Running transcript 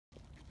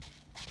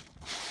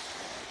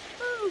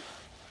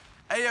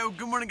Hey yo,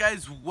 good morning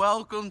guys,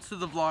 welcome to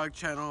the vlog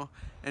channel.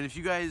 And if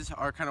you guys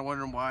are kind of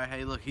wondering why,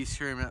 hey look, he's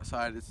screaming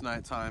outside, it's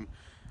nighttime.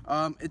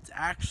 It's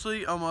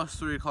actually almost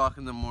 3 o'clock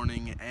in the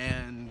morning,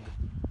 and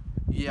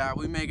yeah,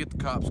 we may get the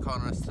cops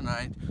calling us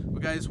tonight.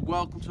 But guys,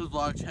 welcome to the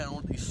vlog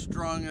channel, the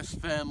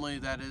strongest family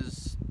that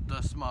is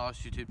the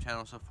smallest YouTube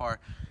channel so far.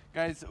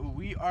 Guys,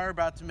 we are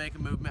about to make a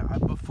movement.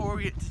 Before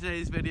we get to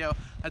today's video,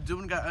 I do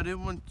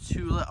want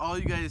to let all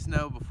you guys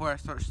know before I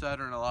start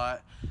stuttering a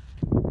lot,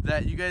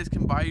 that you guys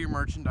can buy your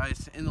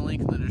merchandise in the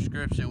link in the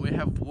description. We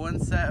have one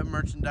set of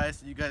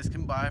merchandise that you guys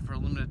can buy for a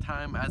limited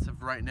time as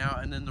of right now,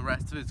 and then the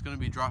rest of it's going to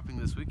be dropping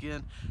this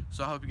weekend.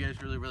 So I hope you guys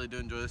really do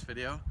enjoy this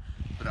video,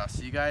 but I'll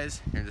see you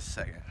guys here in just a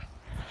second.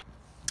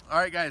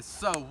 Alright guys,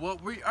 so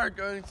what we are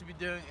going to be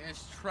doing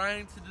is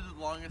trying to do the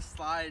longest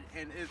slide,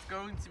 and it's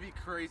going to be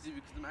crazy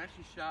because I'm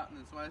actually shouting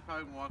and somebody's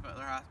probably going to walk out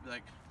their house and be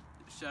like,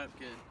 shut up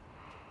kid.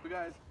 But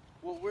guys,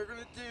 what we're going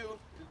to do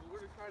is we're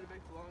going to try to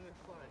make the longest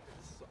slide.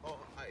 This is all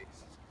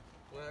ice.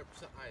 100%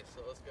 ice,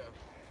 so let's go.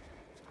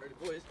 Ready,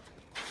 boys?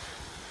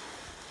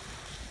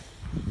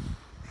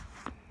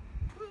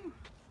 Woo.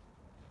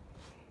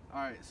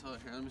 Alright, so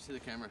here, let me see the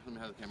camera. Let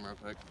me have the camera real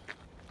quick.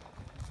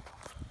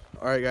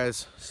 Alright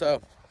guys,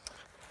 so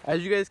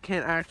as you guys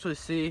can't actually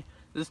see,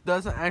 this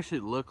doesn't actually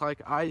look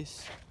like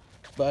ice,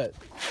 but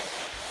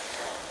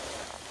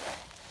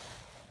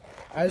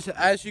as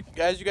you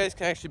guys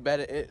can actually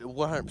bet it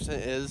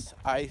 100% is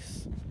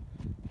ice.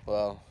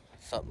 Well,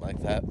 something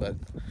like that, but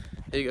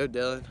here you go,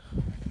 Dylan.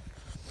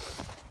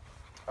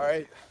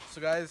 Alright,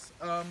 so guys,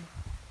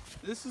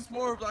 this is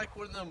more of like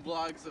one of them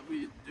vlogs that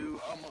we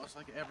do almost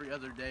like every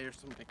other day or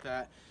something like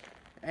that.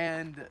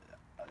 And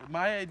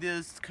my idea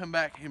is to come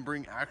back and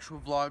bring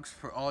actual vlogs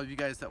for all of you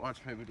guys that watch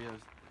my videos.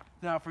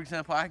 Now, for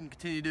example, I can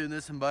continue doing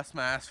this and bust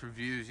my ass for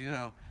views, you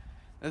know.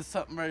 That's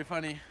something very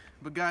funny.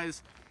 But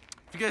guys,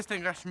 if you guys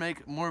think I should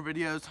make more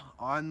videos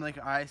on like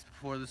ice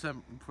before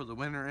the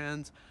winter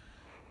ends,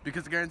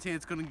 because I guarantee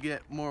it's gonna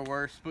get more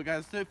worse. But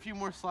guys, do a few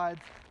more slides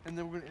and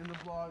then we're gonna end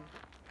the vlog.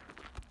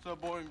 So a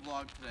boring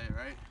vlog today,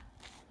 right?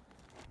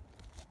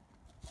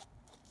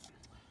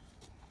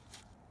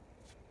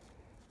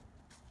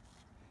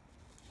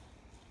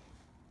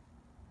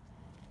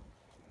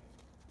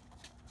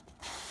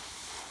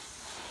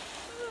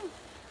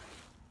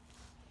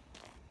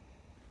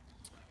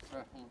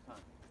 Alright, one more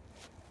time.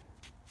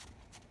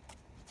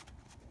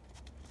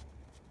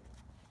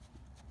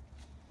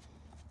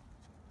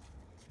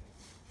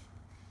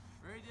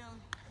 Ready, Dylan?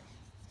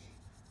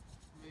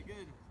 Very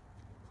good.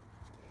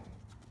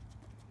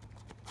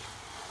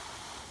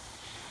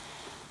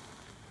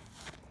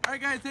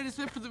 Alright guys, that is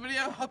it for the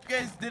video. Hope you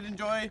guys did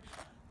enjoy.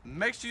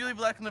 Make sure you leave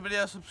a like on the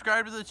video,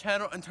 subscribe to the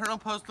channel, and turn on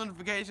post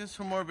notifications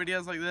for more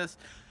videos like this.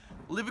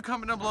 Leave a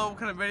comment down below what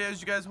kind of videos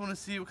you guys want to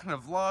see, what kind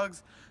of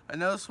vlogs. I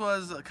know this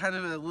was kind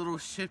of a little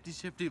shifty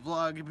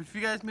vlog, but if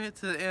you guys made it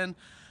to the end,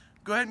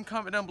 go ahead and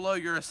comment down below.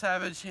 You're a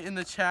savage in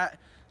the chat.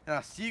 And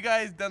I'll see you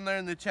guys down there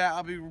in the chat.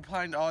 I'll be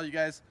replying to all you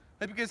guys.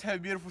 Hope you guys have a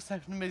beautiful,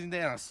 safe, and amazing day,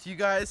 and I'll see you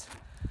guys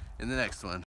in the next one.